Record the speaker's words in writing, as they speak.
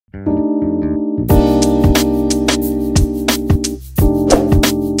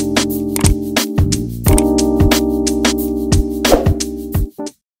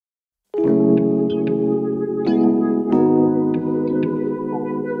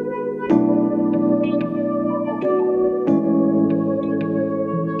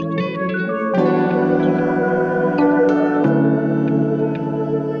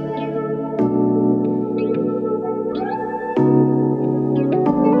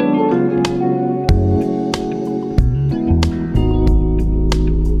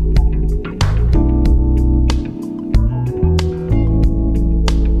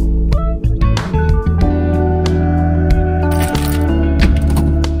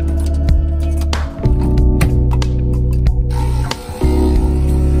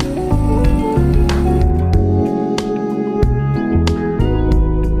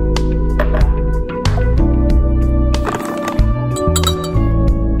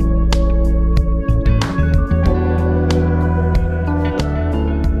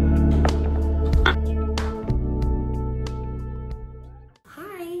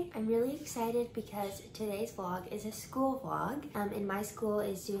vlog is a school vlog. In my school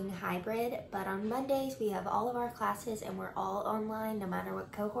is doing hybrid, but on Mondays we have all of our classes and we're all online no matter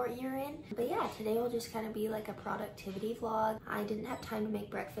what cohort you're in. But yeah, today will just kind of be like a productivity vlog. I didn't have time to make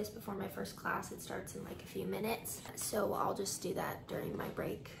breakfast before my first class. It starts in like a few minutes. So I'll just do that during my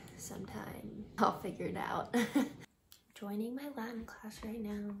break sometime. I'll figure it out. Joining my Latin class right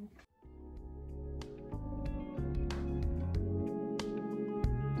now.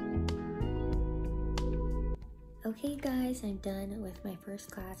 Okay guys, I'm done with my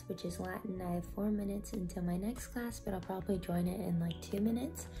first class, which is Latin. I have 4 minutes until my next class, but I'll probably join it in like 2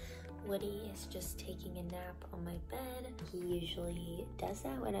 minutes. Woody is just taking a nap on my bed. He usually does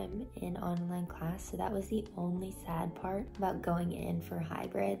that when I'm in online class, so that was the only sad part about going in for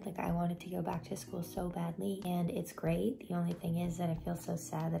hybrid. Like, I wanted to go back to school so badly, and it's great. The only thing is that I feel so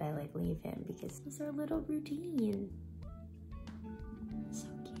sad that I like leave him because it's our little routine. So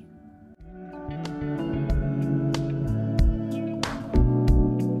cute.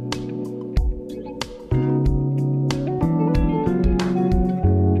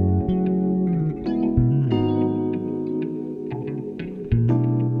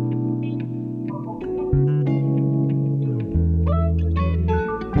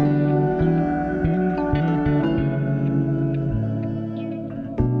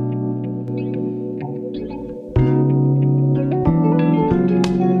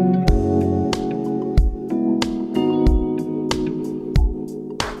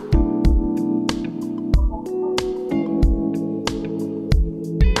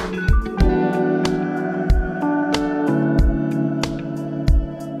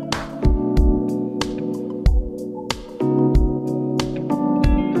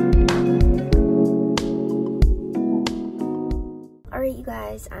 Alright you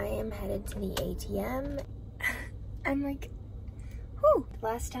guys, I am headed to the ATM. I'm like, whew.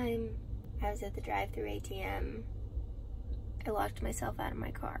 Last time I was at the drive-thru ATM, I locked myself out of my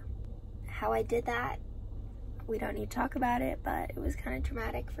car. How I did that, we don't need to talk about it, but it was kind of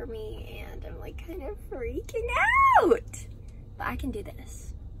traumatic for me and I'm like kind of freaking out. But I can do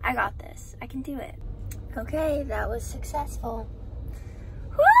this. I got this. I can do it. Okay, that was successful.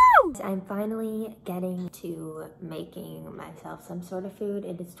 Woo! I'm finally getting to making myself some sort of food.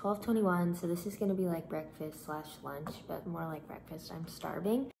 It is 12:21, so this is gonna be like breakfast slash lunch, but more like breakfast. I'm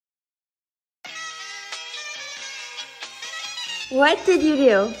starving. What did you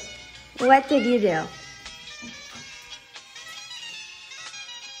do? What did you do?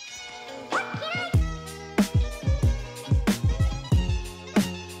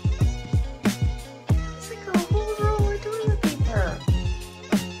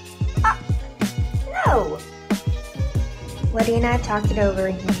 Woody and I have talked it over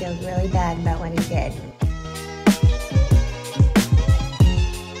and he feels really bad about what he did.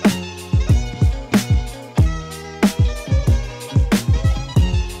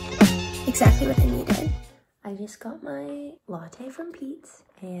 Exactly what I needed. I just got my latte from Pete's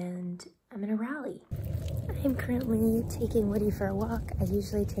and I'm in a rally. I'm currently taking Woody for a walk. I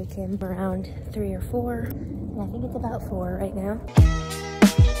usually take him around 3 or 4, and I think it's about 4 right now.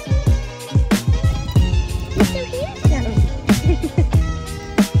 He's so handsome.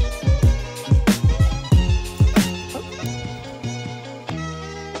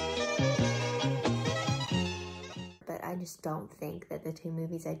 But I just don't think that the 2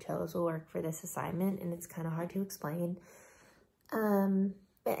 movies I chose will work for this assignment, and it's kind of hard to explain.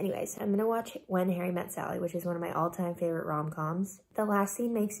 But anyways, I'm gonna watch When Harry Met Sally, which is one of my all-time favorite rom-coms. The last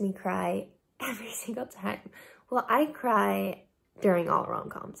scene makes me cry every single time. Well, I cry during all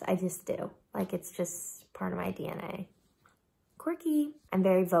rom-coms. I just do. Like, it's just part of my DNA. Quirky. I'm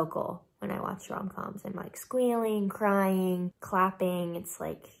very vocal when I watch rom-coms. I'm like squealing, crying, clapping. It's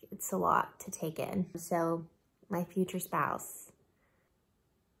like, it's a lot to take in. So my future spouse,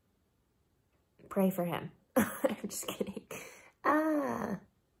 pray for him. I'm just kidding.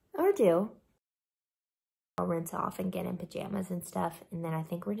 Or do. I'll rinse off and get in pajamas and stuff, and then I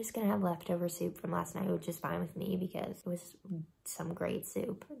think we're just gonna have leftover soup from last night, which is fine with me because it was some great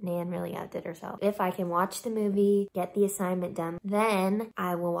soup. Nan really outdid herself. If I can watch the movie, get the assignment done, then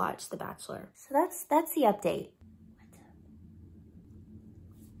I will watch The Bachelor. So that's the update. What's up?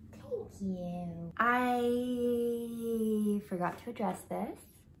 Thank you. I forgot to address this.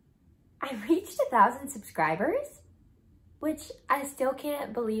 I reached 1,000 subscribers, which I still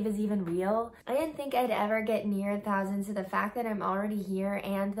can't believe is even real. I didn't think I'd ever get near 1,000, so the fact that I'm already here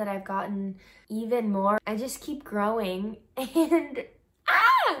and that I've gotten even more, I just keep growing, and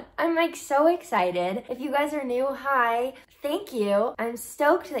I'm like so excited. If you guys are new, hi, thank you. I'm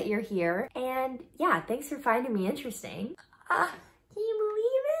stoked that you're here, and yeah, thanks for finding me interesting. Can you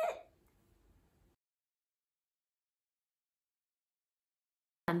believe it?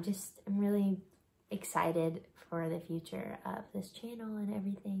 I'm really excited for the future of this channel and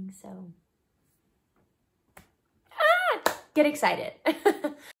everything, so get excited.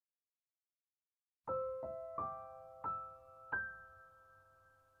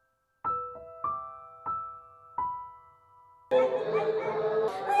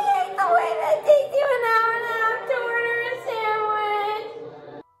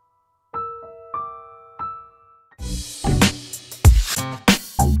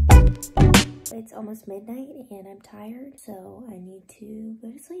 It's almost midnight and I'm tired, so I need to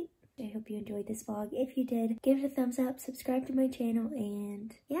go to sleep. I hope you enjoyed this vlog. If you did, give it a thumbs up, subscribe to my channel,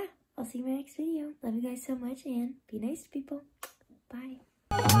 and yeah, I'll see you in my next video. Love you guys so much and be nice to people.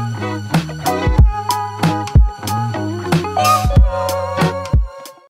 Bye.